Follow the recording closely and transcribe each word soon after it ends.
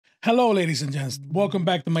Hello, ladies and gents. Welcome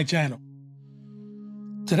back to my channel.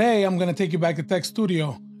 Today, I'm going to take you back to Tech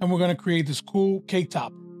Studio and we're going to create this cool cake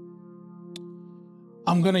top.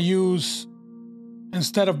 I'm going to use,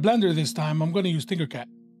 instead of Blender this time, I'm going to use Tinkercad.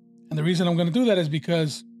 And the reason I'm going to do that is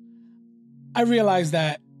because I realized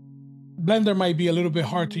that Blender might be a little bit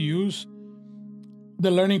hard to use.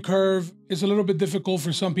 The learning curve is a little bit difficult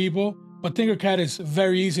for some people, but Tinkercad is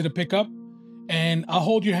very easy to pick up. And I'll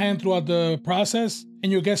hold your hand throughout the process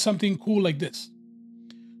and you'll get something cool like this.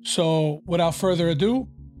 So without further ado,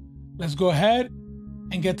 let's go ahead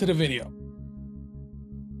and get to the video.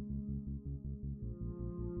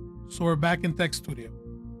 So we're back in Tech Studio.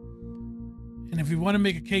 And if you want to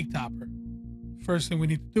make a cake topper, first thing we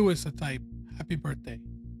need to do is to type happy birthday.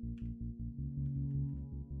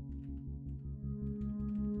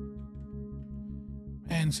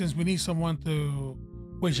 And since we need someone to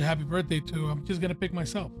wish a happy birthday to, I'm just gonna pick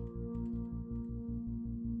myself.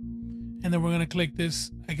 And then we're gonna click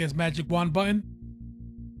this, I guess, magic wand button.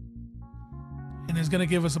 And it's gonna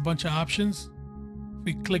give us a bunch of options. If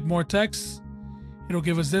we click more text, it'll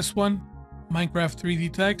give us this one, Minecraft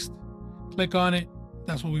 3D text. Click on it,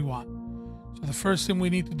 that's what we want. So the first thing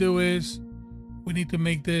we need to do is, we need to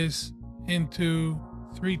make this into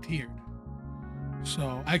 3-tiered.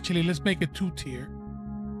 So actually, let's make it 2-tier.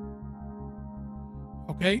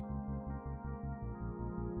 Okay.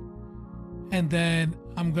 And then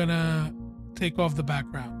I'm gonna take off the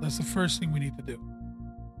background. That's the first thing we need to do.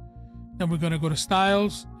 Then we're gonna go to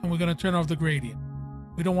styles and we're gonna turn off the gradient.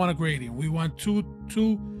 We don't want a gradient. We want two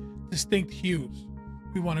distinct hues.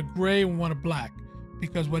 We want a gray and we want a black,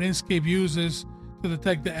 because what Inkscape uses to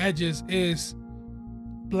detect the edges is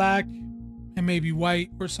black and maybe white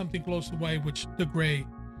or something close to white, which the gray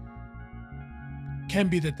can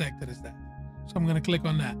be detected as that. So I'm going to click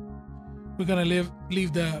on that. We're going to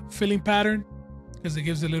leave the filling pattern because it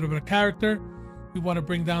gives it a little bit of character. We want to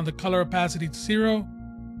bring down the color opacity to 0.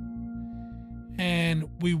 And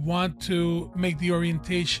we want to make the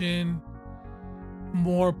orientation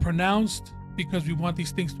more pronounced because we want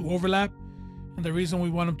these things to overlap. And the reason we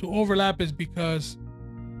want them to overlap is because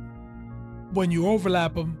when you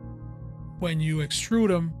overlap them, when you extrude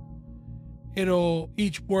them,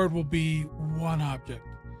 each word will be one object.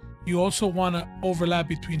 You also want to overlap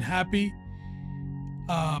between happy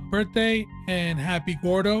birthday and happy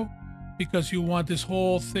Gordo, because you want this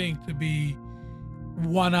whole thing to be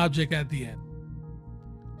one object at the end.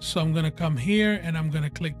 So I'm going to come here and I'm going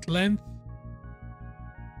to click length.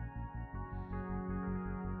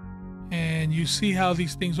 And you see how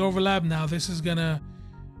these things overlap. Now this is going to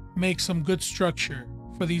make some good structure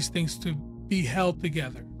for these things to be held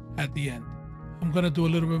together at the end. I'm going to do a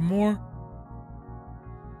little bit more.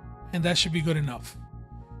 And that should be good enough.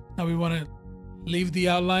 Now we want to leave the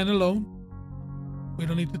outline alone. We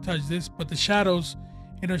don't need to touch this, but the shadows,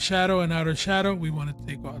 inner shadow and outer shadow, we want to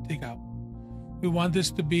take out. We want this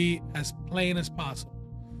to be as plain as possible.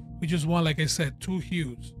 We just want, like I said, 2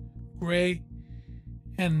 hues, gray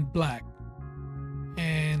and black.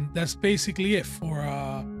 And that's basically it for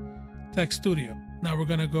Tech Studio. Now we're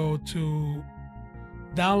going to go to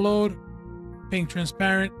download, paint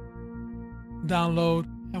transparent, download,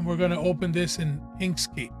 and we're going to open this in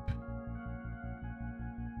Inkscape.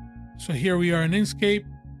 So here we are in Inkscape.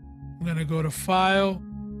 I'm going to go to File,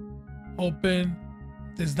 Open.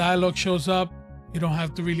 This dialog shows up. You don't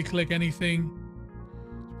have to really click anything.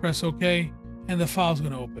 Press OK, and the file's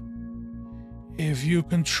going to open. If you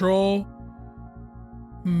control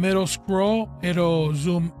middle scroll, it'll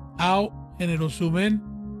zoom out and it'll zoom in.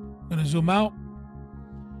 I'm going to zoom out.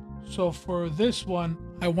 So for this one,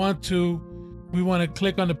 we want to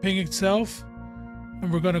click on the ping itself,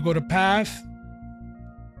 and we're going to go to path,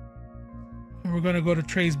 and we're going to go to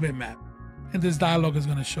trace bitmap, and this dialog is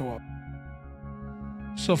going to show up.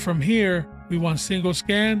 So from here, we want single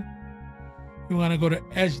scan. We want to go to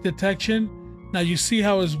edge detection. Now you see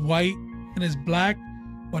how it's white and it's black.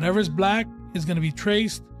 Whatever's black is going to be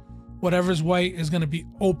traced. Whatever's white is going to be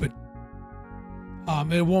open.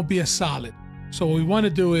 It won't be a solid. So what we want to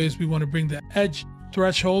do is we want to bring the edge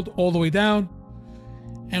threshold all the way down.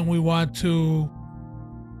 And we want to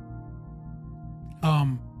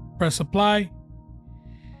press apply.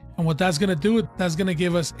 And what that's going to do, that's going to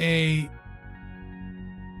give us a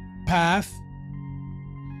path.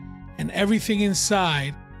 And everything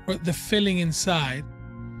inside, or the filling inside,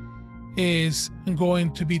 is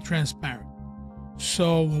going to be transparent.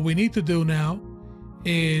 So what we need to do now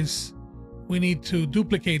is we need to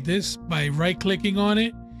duplicate this by right-clicking on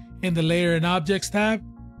it in the Layer and Objects tab.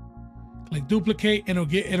 Click duplicate, and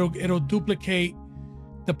it'll duplicate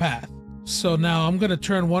the path. So now I'm going to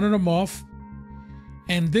turn one of them off,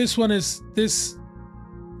 And this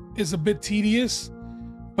is a bit tedious,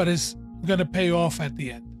 but it's gonna pay off at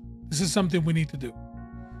the end. This is something we need to do.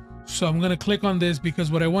 So I'm gonna click on this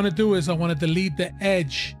because what I wanna do is I wanna delete the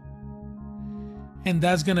edge, and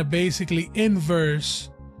that's gonna basically inverse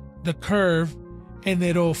the curve and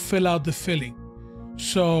it'll fill out the filling.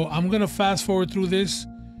 So I'm gonna fast forward through this,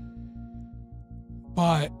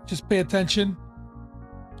 but just pay attention.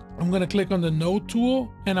 I'm gonna click on the node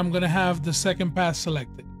tool and I'm gonna have the second pass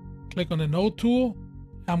selected. Click on the node tool.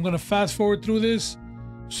 I'm gonna fast forward through this.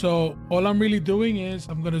 So all I'm really doing is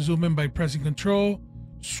I'm gonna zoom in by pressing Control,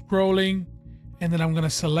 scrolling, and then I'm gonna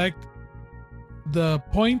select the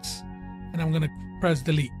points and I'm gonna press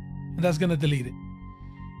delete, and that's gonna delete it.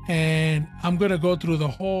 And I'm gonna go through the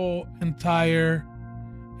whole entire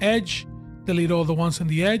edge, delete all the ones on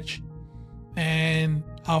the edge, and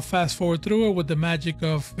I'll fast forward through it with the magic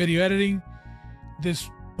of video editing. This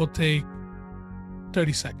will take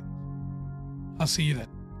 30 seconds. I'll see you then.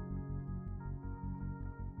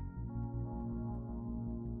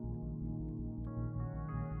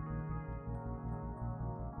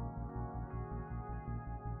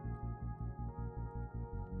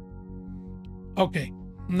 Okay,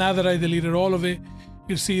 now that I deleted all of it,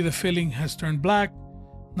 you see the filling has turned black.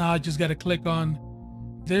 Now I just got to click on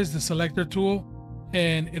this, the selector tool,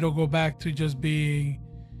 and it'll go back to just being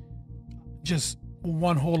just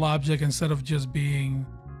one whole object instead of just being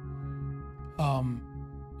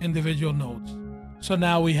individual nodes. So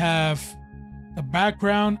now we have the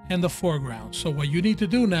background and the foreground. So what you need to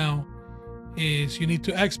do now is you need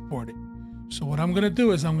to export it. So what I'm going to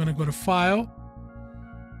do is I'm going to go to File,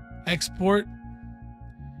 Export,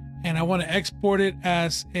 and I want to export it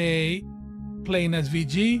as a plain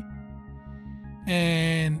SVG,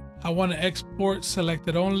 and I want to export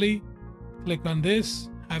selected only. Click on this,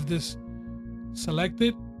 have this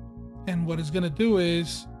selected, and what it's going to do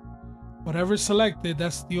is whatever's selected,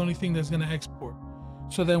 that's the only thing that's going to export.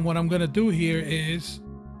 So then what I'm going to do here is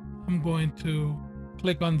I'm going to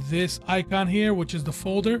click on this icon here, which is the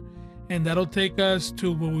folder, and that'll take us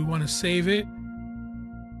to where we want to save it.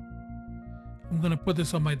 I'm going to put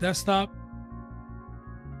this on my desktop.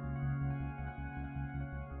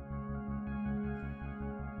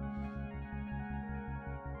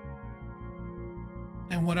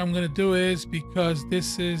 And what I'm going to do is, because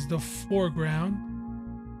this is the foreground,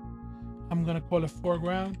 I'm going to call it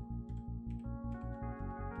foreground.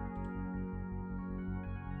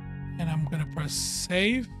 And I'm going to press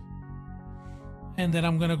save. And then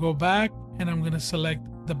I'm going to go back and I'm going to select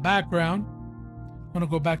the background. I'm going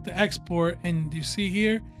to go back to export, and you see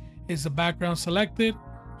here is the background selected.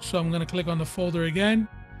 So I'm going to click on the folder again,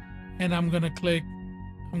 and I'm going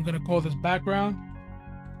to call this background.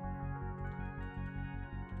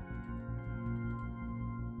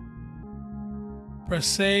 Press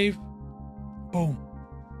save. Boom.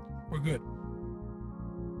 We're good.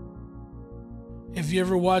 If you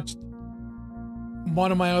ever watched one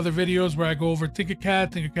of my other videos where I go over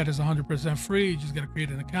Tinkercad, Tinkercad is 100% free. You just got to create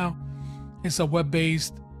an account. It's a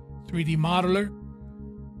web-based 3D modeler,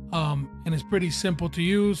 and it's pretty simple to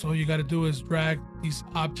use. All you got to do is drag these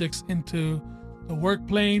objects into the work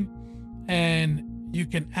plane, and you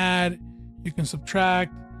can add, you can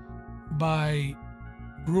subtract by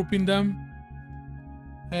grouping them.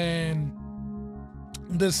 And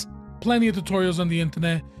there's plenty of tutorials on the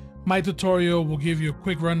internet. My tutorial will give you a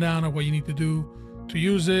quick rundown of what you need to do to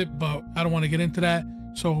use it, but I don't want to get into that.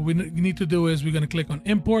 So what we need to do is we're going to click on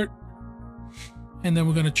import, and then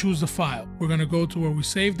we're going to choose the file. We're going to go to where we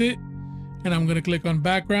saved it, and I'm going to click on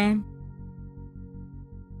background,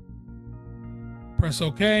 press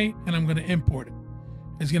OK, and I'm going to import it.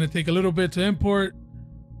 It's going to take a little bit to import.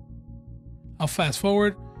 I'll fast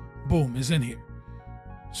forward. Boom, it's in here.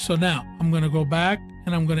 So now I'm going to go back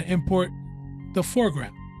and I'm going to import the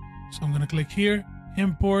foreground. So I'm going to click here,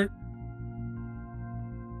 import.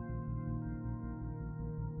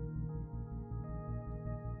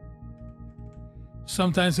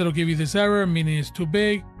 Sometimes it'll give you this error, meaning it's too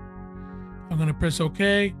big. I'm going to press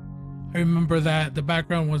OK. I remember that the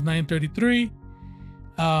background was 933.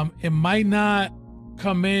 It might not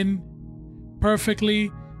come in perfectly.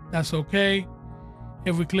 That's okay.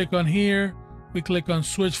 If we click on here, we click on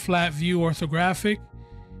Switch Flat View Orthographic,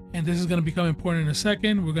 and this is going to become important in a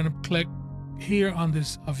second. We're going to click here on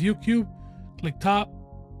this view cube, click top,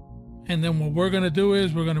 and then what we're going to do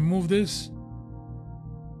is we're going to move this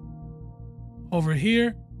over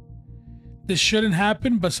here. This shouldn't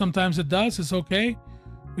happen, but sometimes it does. It's okay.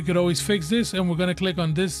 We could always fix this, and we're going to click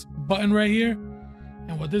on this button right here.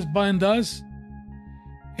 And what this button does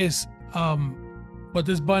is, what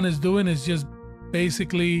this button is doing is just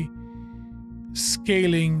basically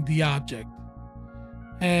scaling the object.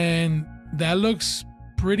 And that looks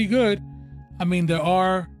pretty good. I mean,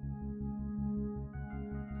 you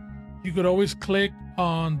could always click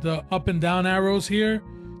on the up and down arrows here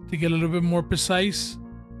to get a little bit more precise.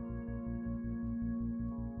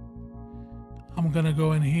 I'm gonna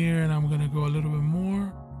go in here and I'm gonna go a little bit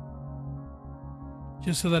more,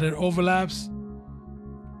 just so that it overlaps.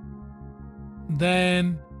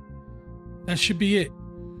 Then that should be it.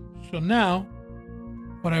 So now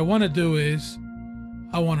what I want to do is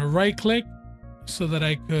I want to right click so that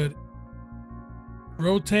I could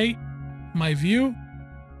rotate my view.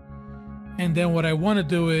 And then what I want to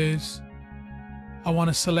do is I want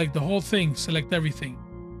to select the whole thing, select everything.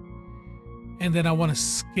 And then I want to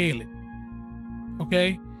scale it.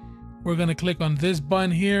 Okay, we're going to click on this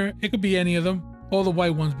button here. It could be any of them. All the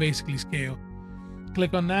white ones basically scale.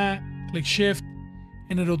 Click on that, click shift,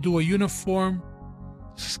 and it'll do a uniform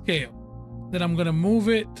scale. Then I'm going to move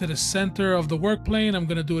it to the center of the work plane. I'm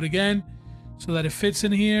going to do it again so that it fits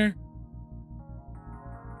in here.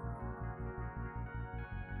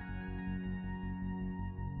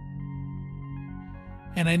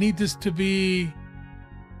 And I need this to be,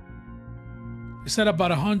 it's at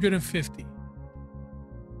about 150.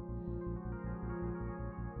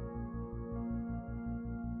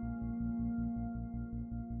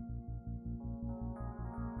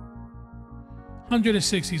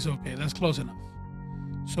 $160 is okay, that's close enough.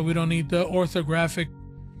 So we don't need the orthographic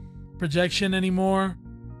projection anymore.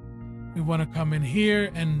 We want to come in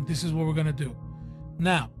here, and this is what we're gonna do.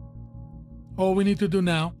 Now, all we need to do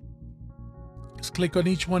now is click on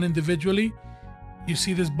each one individually. You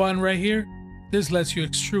see this button right here? This lets you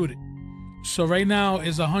extrude it. So right now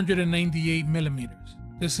is 198 millimeters.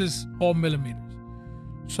 This is all millimeters.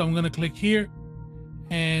 So I'm gonna click here,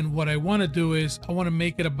 and what I wanna do is I wanna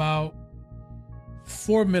make it about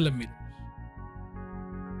 4 millimeters.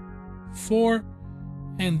 4,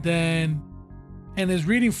 and it's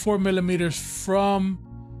reading 4 millimeters from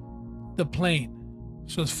the plane.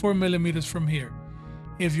 So it's 4 millimeters from here.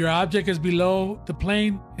 If your object is below the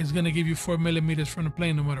plane, it's gonna give you 4 millimeters from the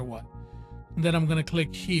plane no matter what. And then I'm gonna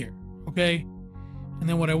click here, okay? And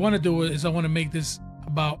then what I wanna do is I wanna make this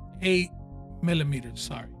about 8 millimeters,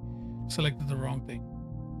 sorry. Selected the wrong thing.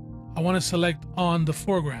 I wanna select on the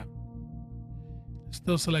foreground.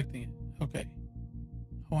 Still selecting it, okay.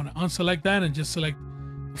 I wanna unselect that and just select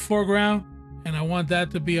the foreground, and I want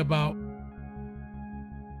that to be about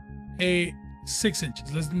 6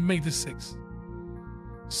 inches. Let's make this 6.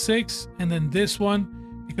 6, and then this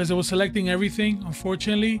one, because it was selecting everything,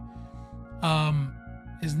 unfortunately,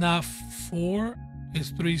 is not 4,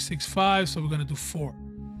 it's 365, so we're gonna do 4.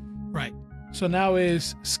 Right, so now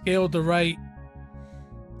is scale the right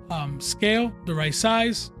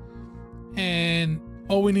size, and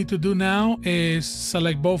all we need to do now is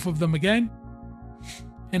select both of them again.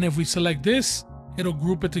 And if we select this, it'll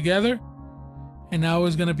group it together, and now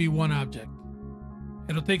it's gonna be one object.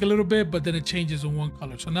 It'll take a little bit, but then it changes in one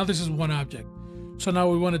color. So now this is one object. So now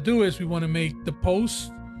what we want to do is we want to make the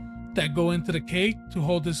posts that go into the cake to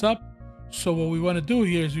hold this up. So what we want to do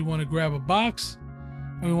here is we want to grab a box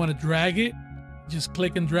and we want to drag it. Just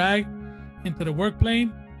click and drag into the work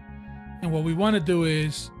plane. And what we want to do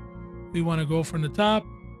is we want to go from the top.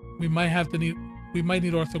 We might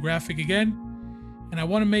need orthographic again. And I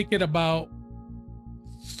want to make it about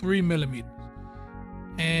 3 millimeters.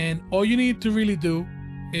 And all you need to really do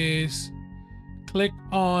is click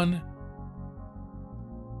on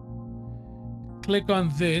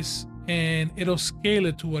this, and it'll scale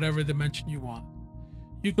it to whatever dimension you want.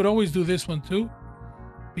 You could always do this one too,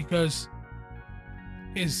 because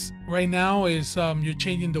right now you're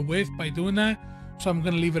changing the width by doing that. So I'm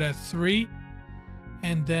gonna leave it at 3,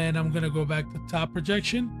 and then I'm gonna go back to top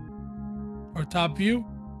projection or top view.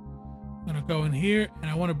 I'm gonna go in here, and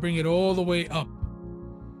I want to bring it all the way up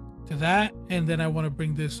to that, and then I want to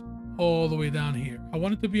bring this all the way down here. I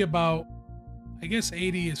want it to be about, I guess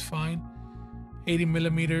 80 is fine, 80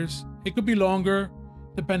 millimeters. It could be longer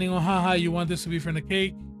depending on how high you want this to be from the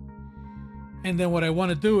cake. And then what I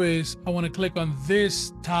want to do is I want to click on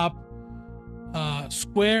this top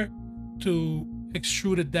square to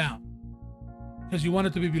extrude it down, because you want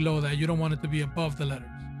it to be below that. You don't want it to be above the letters.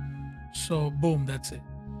 So boom, that's it.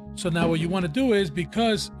 So now what you want to do is,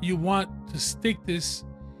 because you want to stick this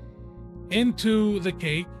into the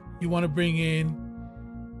cake, you want to bring in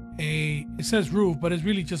it says roof, but it's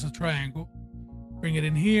really just a triangle. Bring it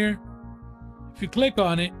in here. If you click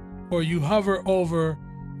on it or you hover over,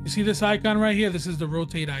 you see this icon right here? This is the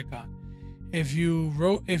rotate icon. If you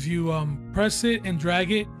press it and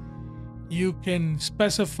drag it, you can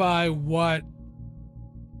specify what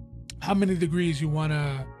how many degrees you want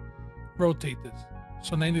to rotate this.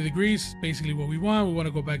 So 90 degrees is basically what we want. We want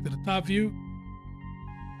to go back to the top view.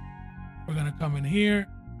 We're going to come in here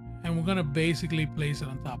and we're going to basically place it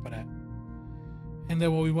on top of that. And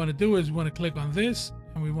then what we want to do is we want to click on this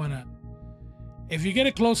and we want to, if you get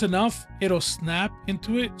it close enough, it'll snap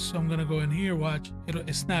into it. So I'm going to go in here, watch,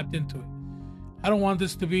 it snapped into it. I don't want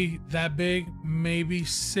this to be that big, maybe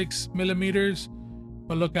 6 millimeters,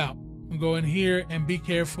 but look out. Go in here and be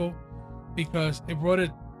careful because it brought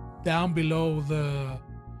it down below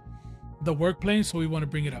the work plane, so we want to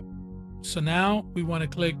bring it up. So now we want to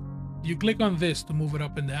click, you click on this to move it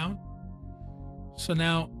up and down. So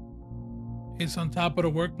now it's on top of the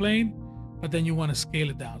work plane, but then you want to scale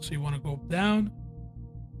it down. So you want to go down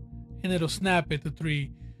and it'll snap it to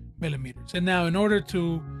 3 millimeters. And now in order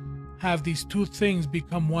to have these two things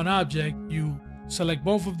become one object, you select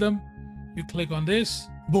both of them, you click on this,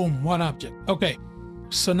 boom, one object. Okay,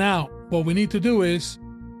 so now what we need to do is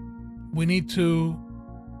we need to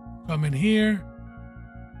come in here.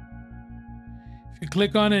 If you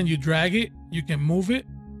click on it and you drag it, you can move it.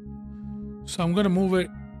 So I'm going to move it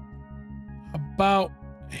about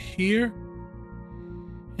here.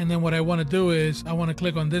 And then what I want to do is I want to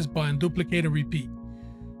click on this button, duplicate and repeat.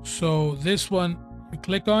 So this one, you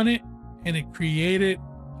click on it and it created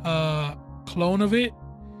a clone of it.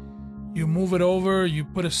 You move it over, you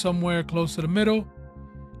put it somewhere close to the middle.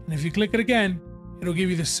 And if you click it again, it'll give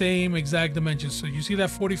you the same exact dimensions. So you see that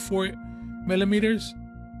 44 millimeters?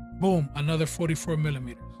 Boom, another 44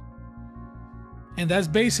 millimeters. And that's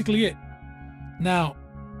basically it. Now,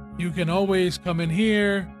 you can always come in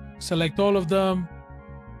here, select all of them,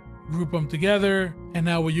 group them together. And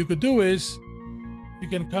now what you could do is you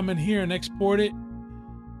can come in here and export it.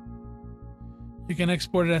 You can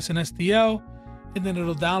export it as an STL and then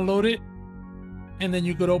it'll download it. And then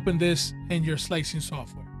you could open this in your slicing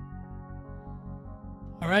software.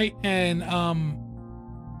 All right, and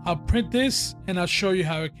I'll print this and I'll show you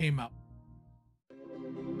how it came out.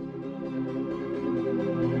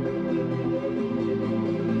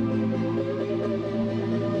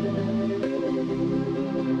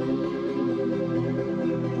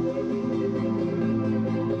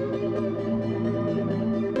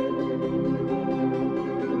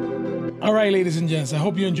 All right, ladies and gents, I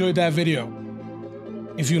hope you enjoyed that video.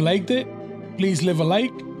 If you liked it, please leave a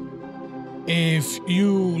like. If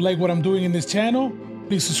you like what I'm doing in this channel,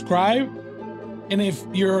 please subscribe. And if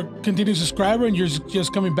you're a continued subscriber and you're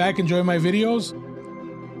just coming back enjoying my videos,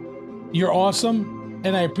 you're awesome.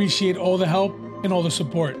 And I appreciate all the help and all the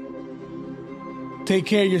support. Take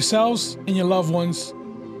care of yourselves and your loved ones.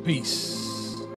 Peace.